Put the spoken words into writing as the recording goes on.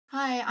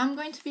Hi, I'm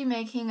going to be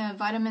making a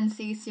vitamin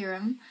C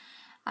serum.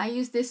 I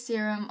use this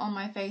serum on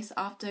my face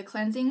after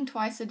cleansing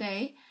twice a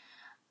day.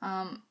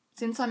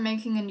 Since I'm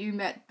making a new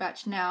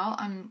batch now,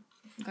 I'm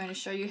going to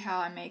show you how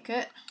I make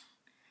it.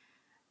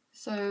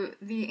 So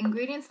the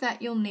ingredients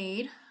that you'll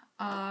need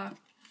are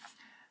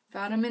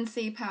vitamin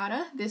C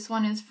powder. This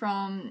one is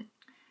from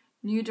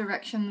New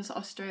Directions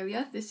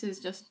Australia. This is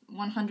just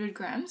 100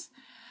 grams.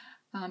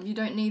 You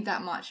don't need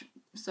that much,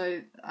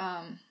 so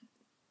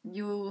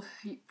you'll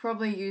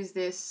probably use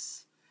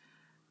this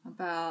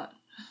about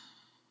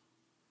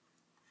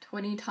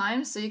 20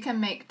 times, so you can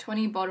make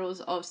 20 bottles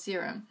of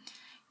serum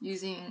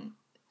using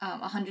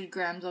 100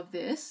 grams of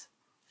this.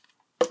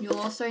 You'll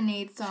also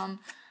need some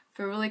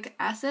ferulic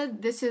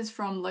acid. This is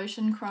from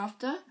Lotion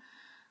Crafter.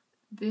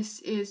 This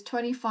is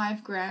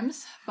 25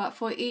 grams, but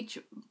for each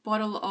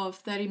bottle of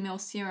 30 ml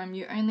serum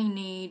you only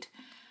need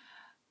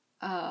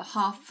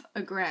half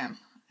a gram.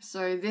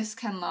 So this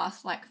can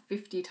last like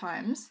 50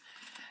 times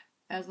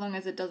as long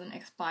as it doesn't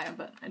expire,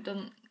 but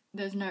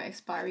there's no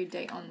expiry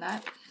date on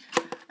that.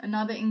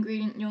 Another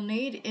ingredient you'll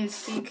need is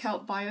sea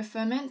kelp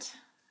bioferment.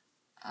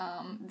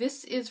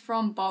 This is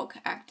from Bulk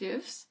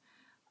Actives.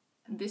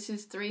 This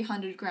is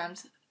 300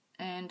 grams,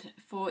 and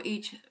for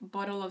each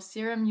bottle of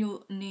serum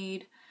you'll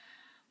need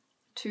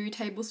 2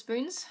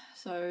 tablespoons,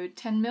 so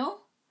 10 ml.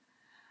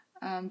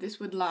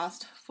 This would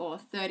last for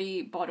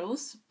 30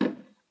 bottles.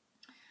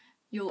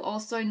 You'll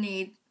also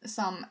need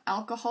some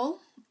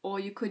alcohol, or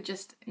you could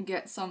just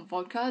get some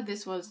vodka.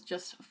 This was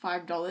just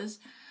 $5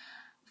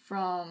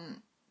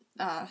 from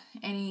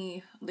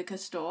any liquor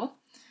store.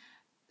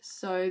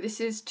 So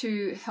this is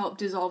to help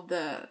dissolve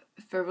the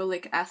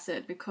ferulic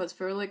acid, because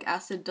ferulic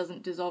acid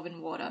doesn't dissolve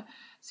in water.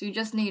 So you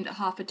just need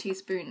half a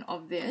teaspoon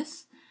of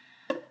this.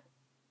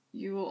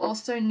 You will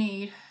also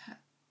need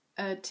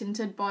a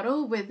tinted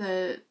bottle with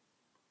a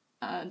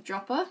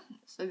dropper.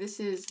 So this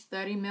is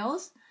 30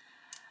 ml.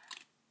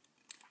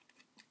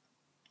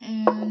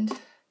 And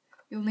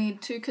you'll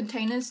need 2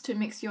 containers to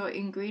mix your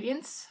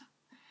ingredients.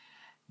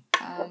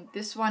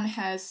 This one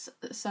has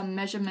some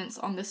measurements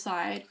on the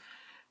side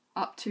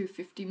up to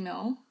 50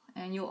 ml,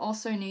 and you'll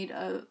also need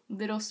a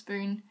little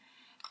spoon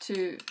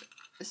to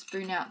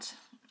spoon out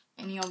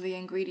any of the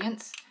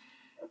ingredients.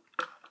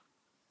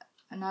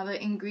 Another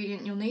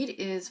ingredient you'll need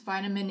is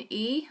vitamin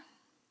E.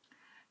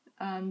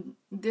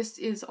 This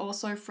is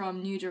also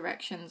from New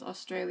Directions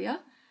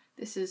Australia.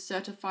 This is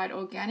certified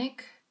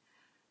organic.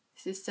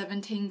 This is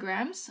 17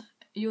 grams.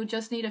 You'll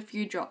just need a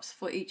few drops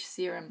for each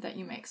serum that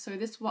you make, so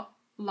this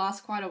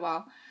lasts quite a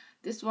while.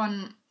 This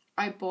one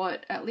I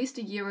bought at least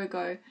a year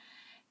ago,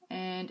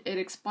 and it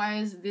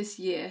expires this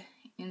year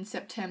in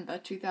September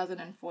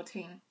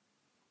 2014.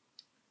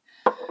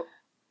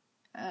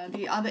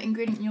 The other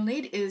ingredient you'll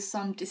need is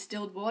some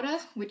distilled water,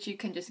 which you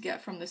can just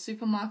get from the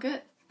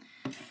supermarket.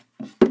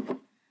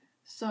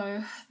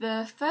 So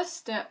the first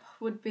step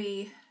would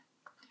be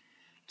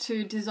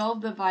to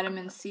dissolve the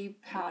vitamin C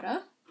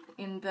powder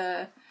in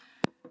the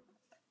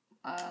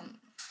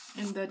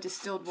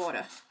distilled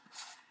water.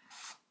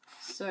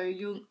 So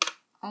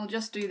I'll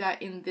just do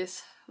that in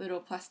this little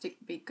plastic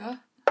beaker.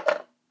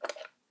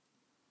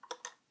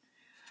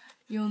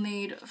 You'll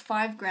need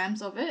 5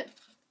 grams of it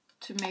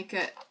to make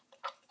it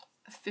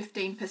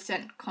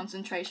 15%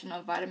 concentration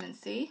of vitamin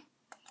C.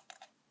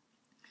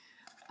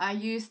 I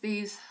use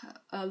these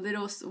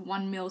little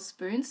 1 ml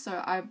spoons,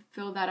 so I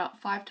fill that up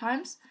 5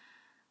 times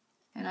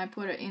and I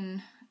put it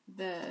in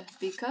the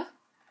beaker.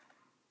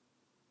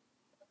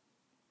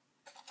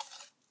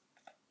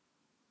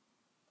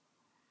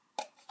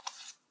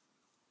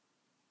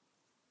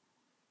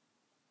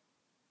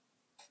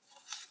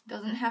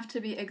 Doesn't have to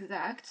be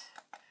exact,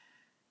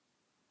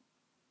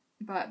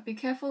 but be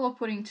careful of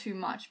putting too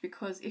much,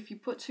 because if you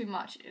put too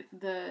much,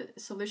 the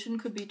solution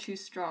could be too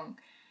strong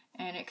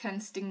and it can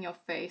sting your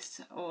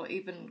face or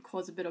even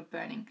cause a bit of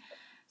burning.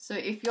 So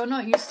if you're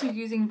not used to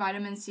using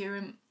vitamin C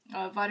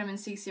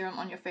serum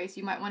on your face,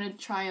 you might want to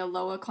try a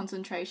lower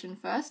concentration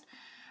first.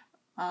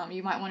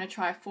 You might want to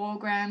try 4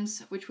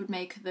 grams, which would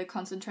make the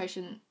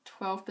concentration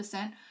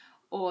 12%,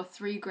 or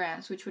 3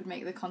 grams, which would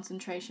make the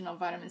concentration of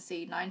vitamin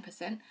C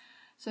 9%.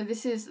 So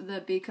this is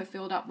the beaker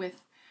filled up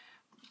with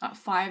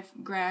 5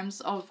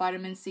 grams of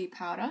vitamin C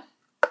powder.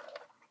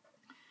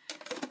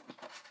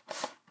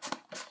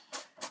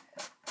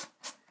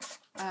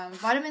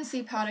 Vitamin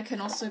C powder can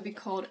also be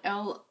called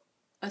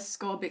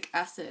L-Ascorbic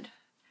Acid.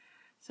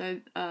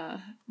 So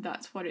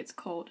that's what it's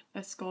called,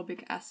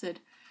 ascorbic acid.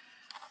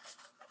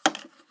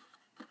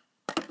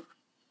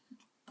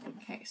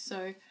 Okay,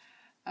 so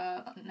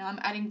now I'm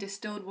adding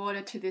distilled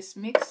water to this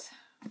mix.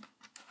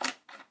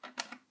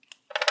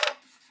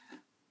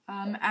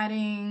 I'm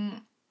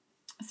adding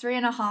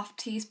 3.5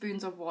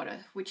 teaspoons of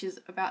water, which is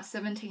about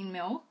 17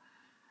 ml.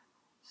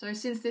 So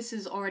since this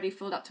is already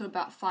filled up to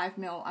about 5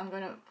 ml, I'm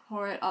going to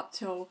pour it up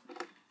till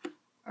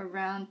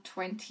around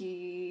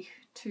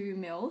 22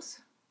 ml.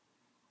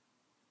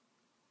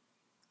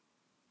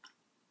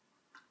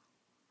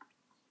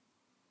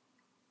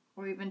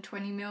 Or even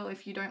 20 ml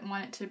if you don't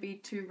want it to be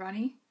too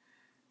runny.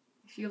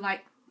 If you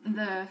like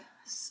the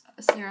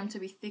serum to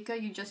be thicker,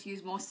 you just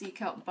use more sea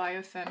kelp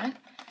bioferment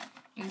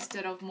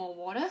instead of more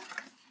water.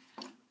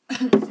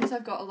 Since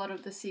I've got a lot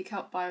of the sea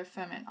kelp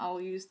bioferment, I'll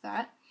use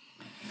that.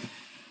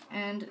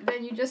 And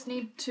then you just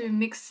need to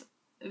mix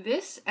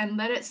this and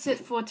let it sit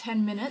for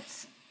 10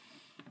 minutes.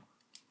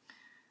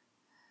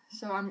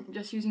 So I'm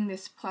just using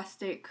this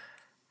plastic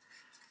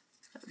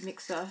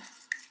mixer.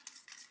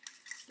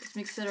 Just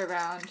mix it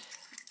around,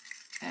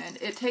 and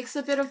it takes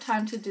a bit of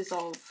time to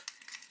dissolve.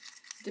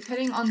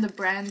 Depending on the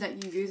brand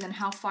that you use and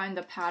how fine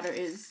the powder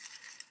is,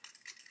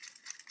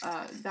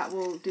 that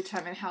will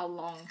determine how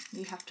long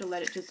you have to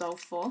let it dissolve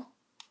for.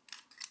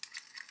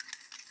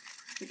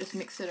 You just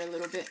mix it a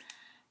little bit,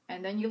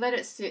 and then you let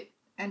it sit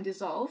and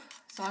dissolve.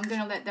 So I'm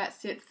going to let that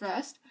sit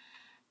first,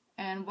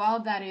 and while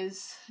that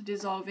is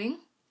dissolving,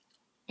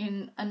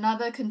 in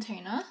another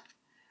container,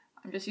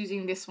 I'm just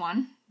using this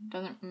one,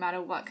 doesn't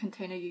matter what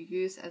container you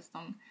use as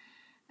long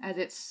as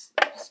it's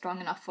strong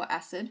enough for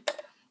acid.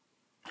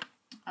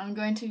 I'm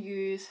going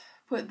to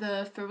put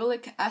the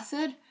ferulic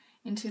acid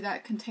into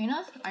that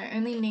container. I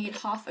only need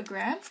 1/2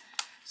 gram,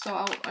 so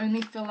I'll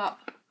only fill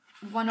up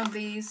one of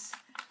these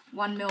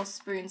 1 ml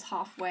spoons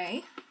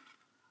halfway.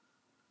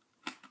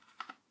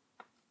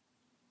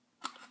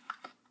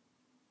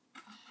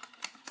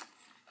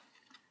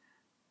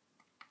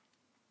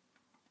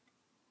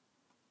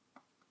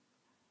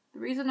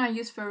 The reason I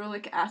use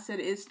ferulic acid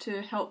is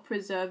to help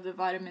preserve the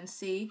vitamin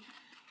C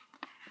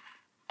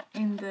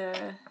in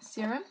the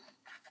serum.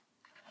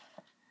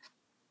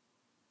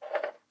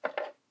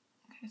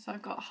 Okay, so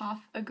I've got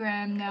 1/2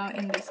 gram now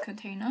in this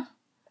container.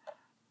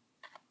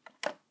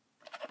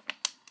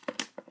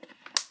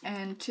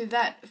 And to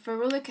that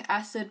ferulic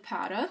acid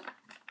powder,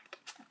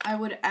 I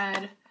would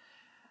add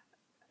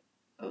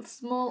a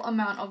small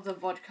amount of the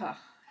vodka.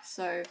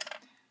 So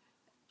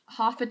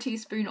 1/2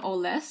 teaspoon or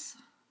less,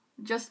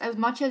 just as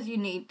much as you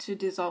need to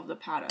dissolve the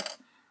powder.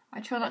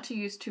 I try not to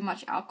use too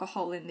much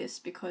alcohol in this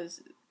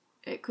because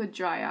it could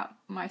dry out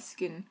my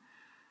skin.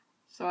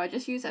 So I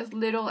just use as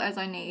little as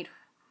I need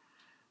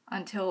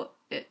until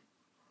it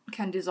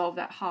can dissolve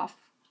that 1/2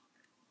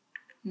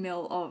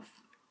 ml of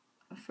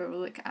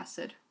ferulic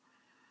acid.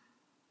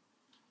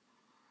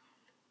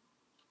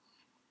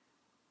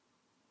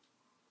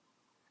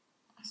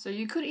 So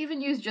you could even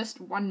use just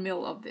 1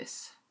 ml of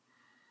this.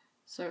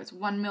 So it's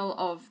 1 ml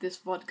of this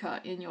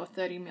vodka in your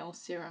 30 ml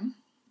serum.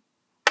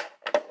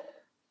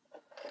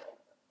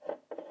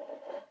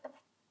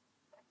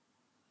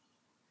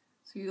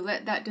 So you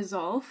let that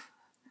dissolve.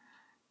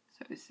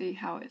 So see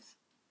how it's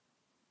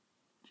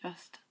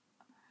just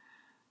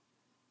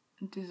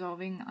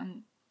dissolving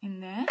in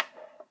there.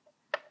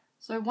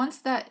 So once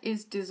that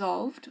is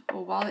dissolved,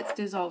 or while it's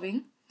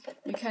dissolving,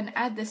 you can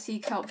add the sea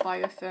kelp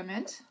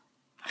bioferment.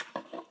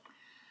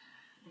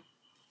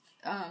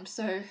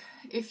 So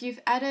if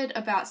you've added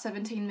about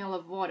 17 ml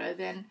of water,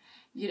 then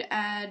you'd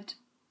add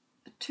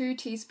 2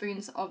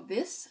 teaspoons of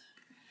this.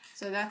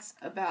 So that's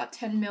about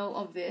 10 ml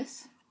of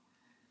this.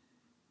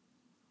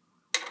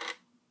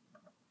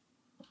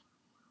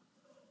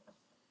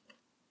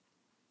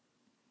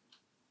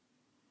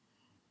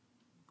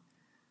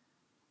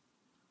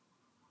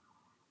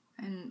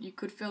 And you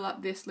could fill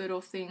up this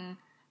little thing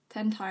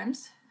 10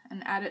 times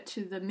and add it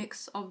to the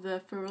mix of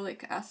the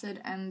ferulic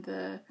acid and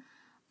the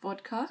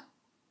vodka.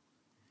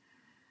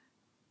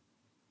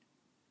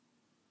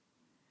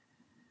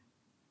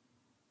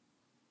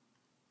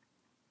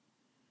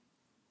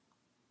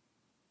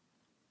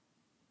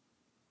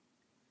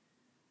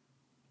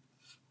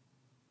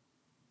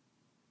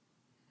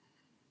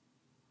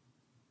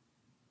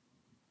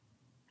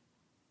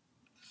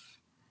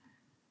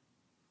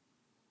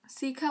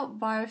 Sea kelp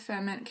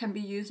bioferment can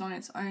be used on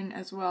its own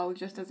as well,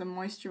 just as a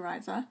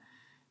moisturizer.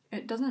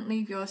 It doesn't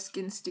leave your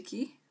skin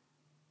sticky.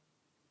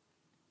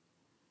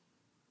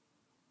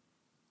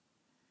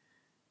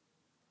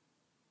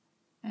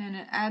 And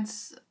it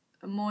adds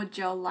a more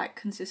gel-like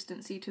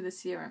consistency to the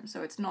serum,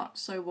 so it's not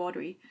so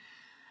watery.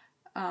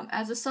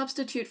 As a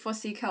substitute for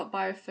sea kelp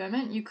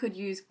bioferment, you could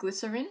use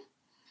glycerin.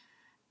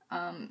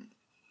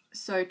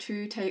 So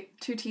 2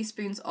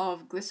 teaspoons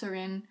of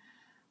glycerin,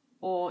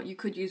 or you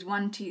could use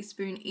 1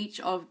 teaspoon each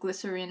of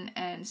glycerin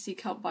and sea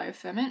kelp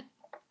bioferment.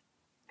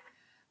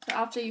 So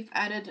after you've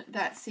added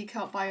that sea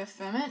kelp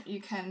bioferment, you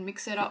can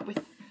mix it up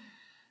with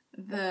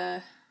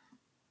the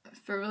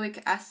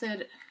ferulic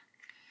acid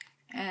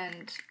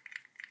and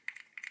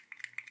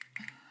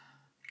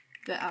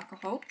the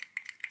alcohol.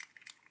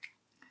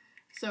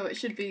 So it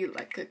should be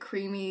like a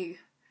creamy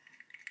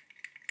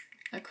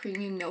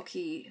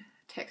milky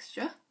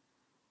texture,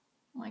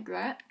 like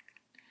that.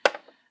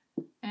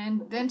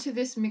 And then to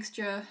this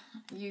mixture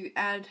you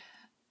add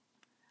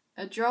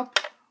a drop,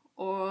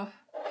 or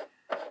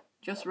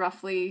just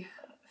roughly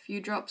a few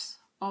drops,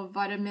 of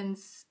vitamin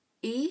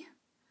E.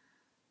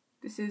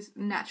 This is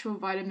natural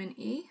vitamin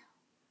E.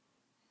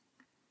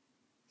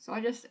 So I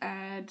just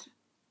add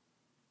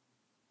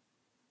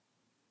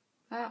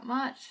that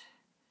much.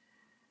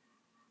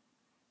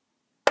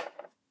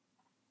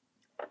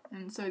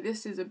 And so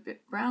this is a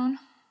bit brown.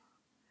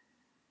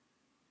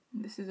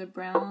 This is a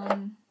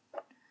brown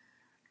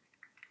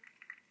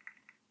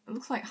it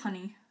looks like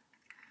honey.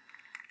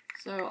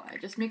 So I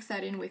just mix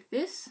that in with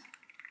this.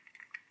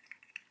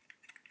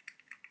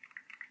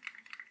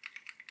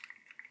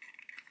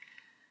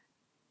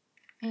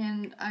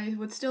 And I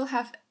would still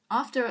have,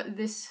 after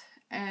this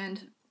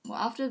and, well,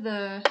 after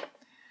the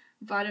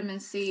vitamin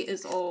C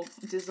is all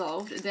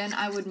dissolved, then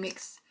I would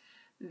mix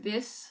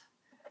this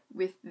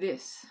with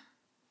this.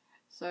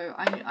 So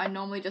I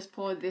normally just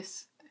pour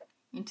this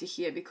into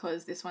here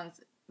because this one's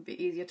a bit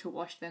easier to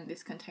wash than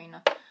this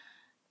container.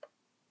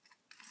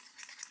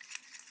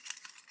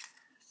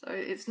 So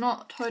it's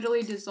not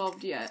totally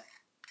dissolved yet.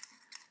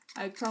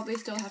 I probably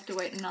still have to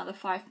wait another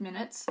 5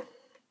 minutes.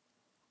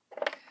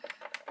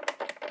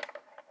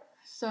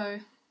 So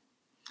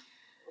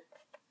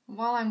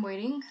while I'm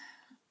waiting,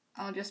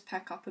 I'll just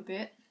pack up a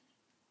bit.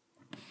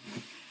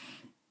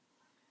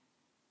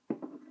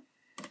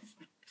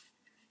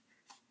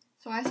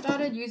 So I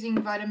started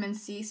using Vitamin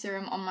C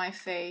Serum on my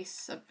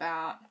face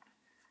about,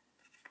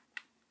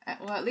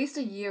 well, at least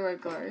a year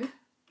ago.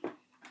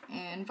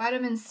 And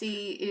Vitamin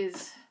C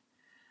is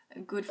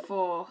good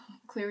for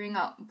clearing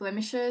up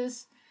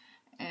blemishes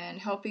and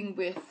helping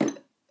with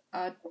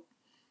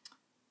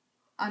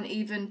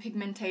uneven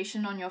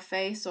pigmentation on your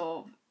face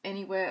or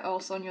anywhere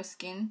else on your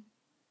skin.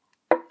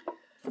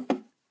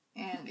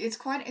 And it's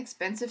quite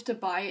expensive to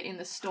buy it in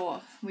the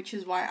store, which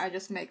is why I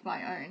just make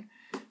my own.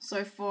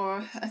 So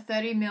for a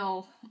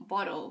 30ml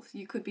bottle,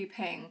 you could be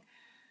paying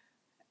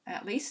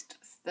at least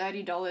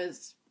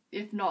 $30,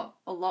 if not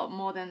a lot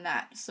more than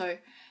that. So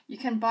you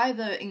can buy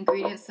the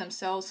ingredients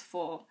themselves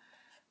for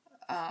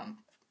a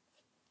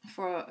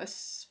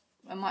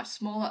much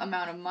smaller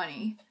amount of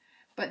money,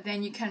 but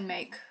then you can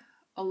make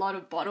a lot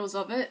of bottles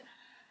of it.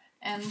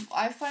 And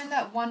I find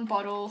that one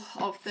bottle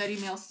of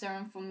 30ml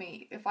serum for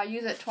me, if I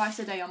use it twice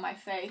a day on my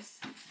face,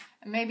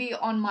 and maybe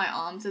on my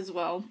arms as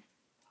well,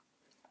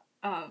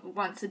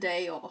 once a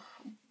day or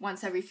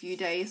once every few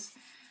days,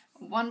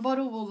 one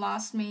bottle will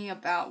last me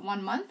about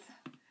 1 month.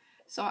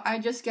 So I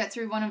just get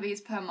through one of these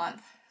per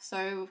month.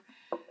 So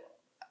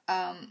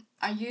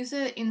I use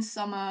it in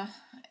summer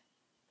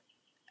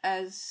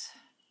as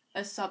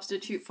a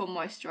substitute for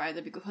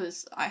moisturizer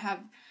because I have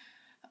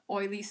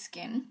oily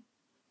skin,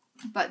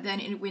 but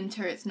then in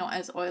winter it's not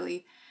as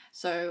oily,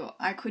 so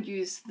I could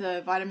use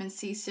the vitamin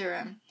C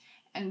serum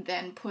and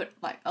then put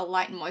like a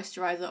light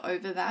moisturizer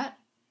over that.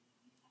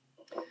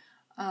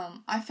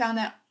 I found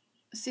that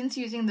since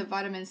using the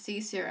vitamin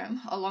C serum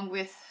along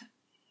with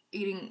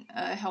eating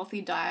a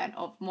healthy diet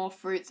of more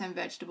fruits and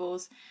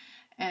vegetables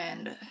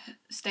and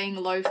staying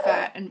low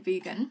fat and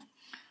vegan,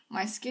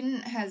 my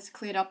skin has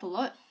cleared up a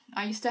lot.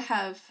 I used to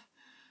have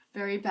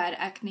very bad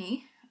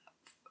acne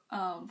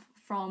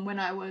from when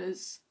I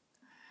was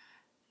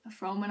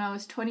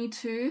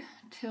 22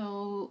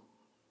 till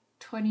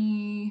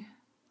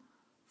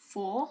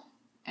 24,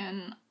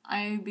 and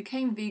I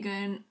became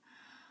vegan.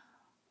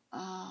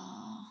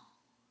 I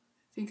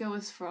think it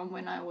was from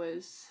when I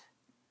was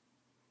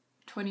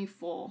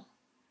 24,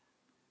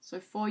 so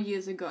 4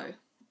 years ago.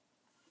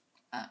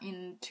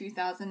 In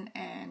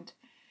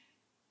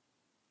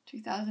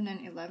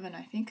 2011,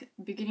 I think,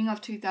 beginning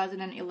of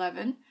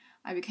 2011,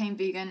 I became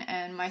vegan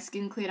and my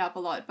skin cleared up a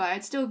lot, but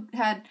I'd still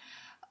had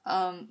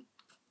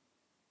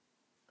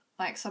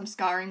like some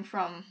scarring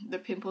from the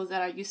pimples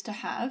that I used to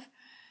have,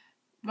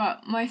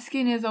 but my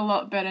skin is a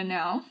lot better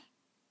now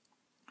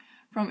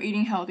from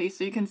eating healthy.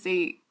 So you can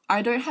see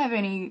I don't have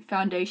any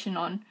foundation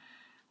on.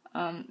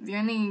 The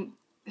only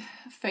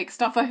fake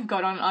stuff I've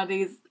got on are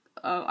these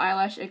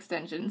eyelash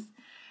extensions,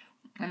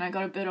 and I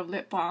got a bit of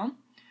lip balm,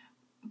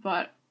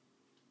 but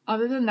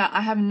other than that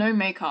I have no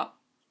makeup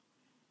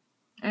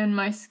and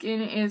my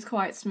skin is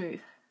quite smooth.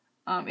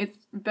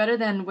 It's better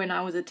than when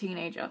I was a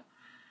teenager.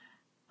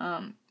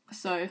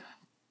 So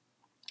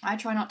I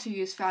try not to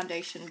use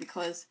foundation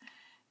because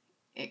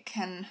it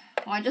can,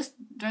 well, I just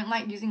don't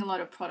like using a lot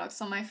of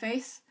products on my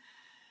face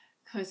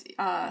because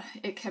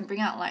it can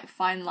bring out like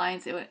fine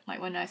lines.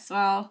 Like when I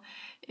smile,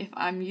 if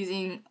I'm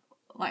using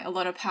like a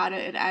lot of powder,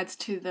 it adds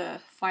to the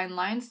fine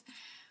lines.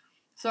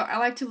 So I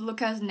like to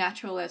look as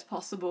natural as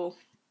possible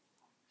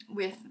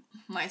with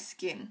my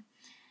skin,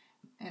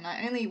 and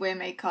I only wear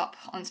makeup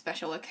on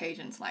special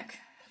occasions like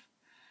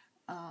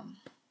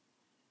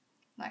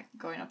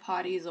going to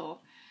parties or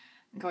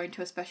going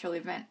to a special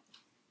event.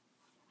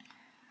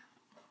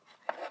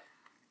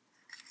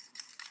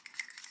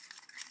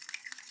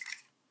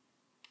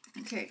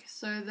 Okay,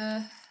 so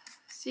the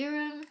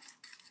serum,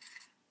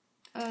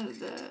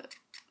 the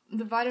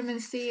vitamin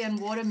C and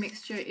water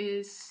mixture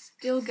is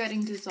still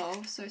getting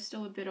dissolved, so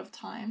still a bit of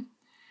time.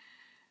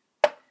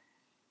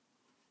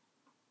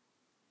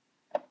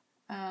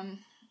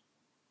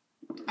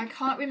 I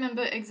can't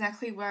remember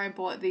exactly where I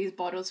bought these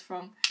bottles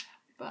from,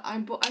 but I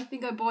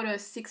think I bought a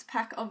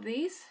 6-pack of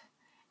these,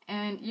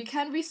 and you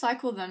can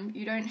recycle them.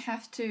 You don't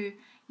have to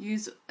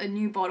use a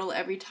new bottle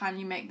every time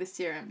you make the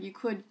serum. You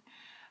could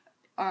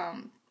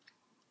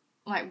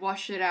like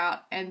wash it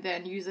out and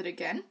then use it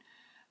again,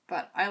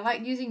 but I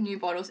like using new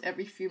bottles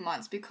every few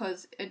months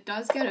because it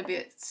does get a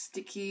bit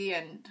sticky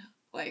and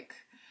like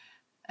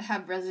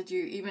have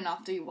residue even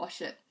after you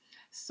wash it.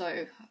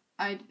 So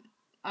I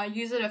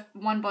use it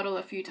one bottle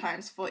a few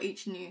times for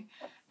each new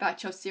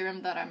batch of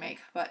serum that I make,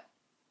 but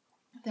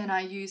then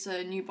I use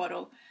a new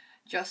bottle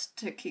just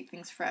to keep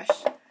things fresh.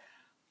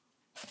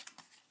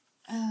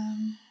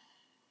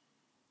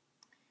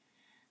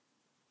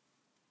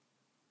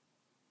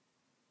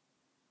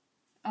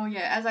 Oh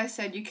yeah, as I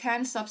said, you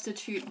can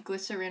substitute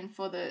glycerin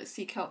for the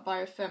sea kelp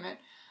bioferment,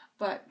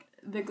 but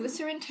the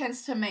glycerin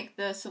tends to make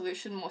the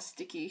solution more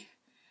sticky.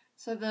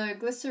 So the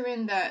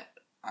glycerin that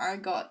I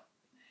got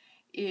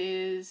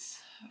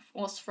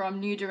was from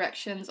New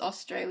Directions,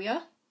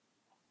 Australia.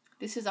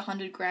 This is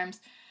 100 grams.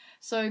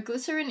 So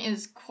glycerin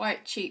is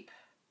quite cheap,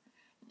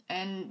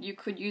 and you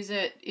could use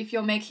it if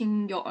you're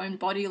making your own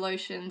body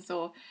lotions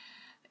or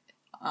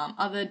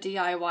other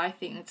DIY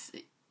things.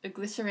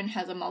 Glycerin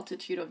has a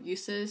multitude of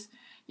uses.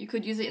 You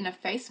could use it in a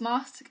face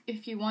mask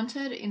if you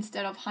wanted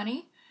instead of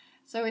honey.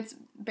 So it's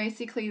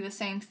basically the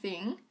same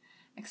thing,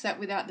 except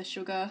without the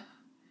sugar.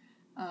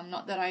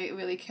 Not that I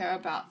really care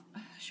about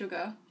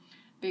sugar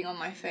being on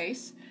my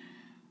face.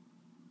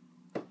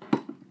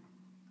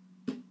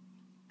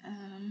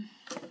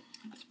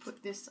 Let's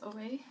put this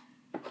away.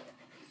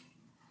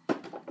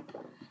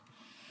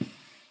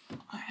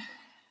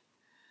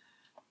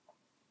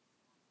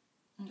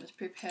 Let's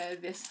prepare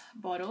this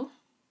bottle.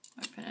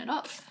 Open it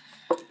up.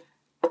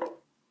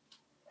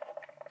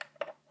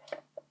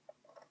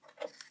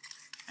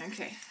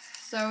 Okay,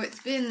 so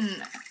it's been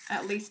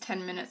at least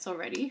 10 minutes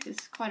already.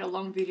 It's quite a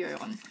long video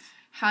on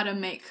how to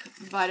make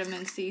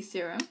vitamin C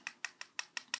serum.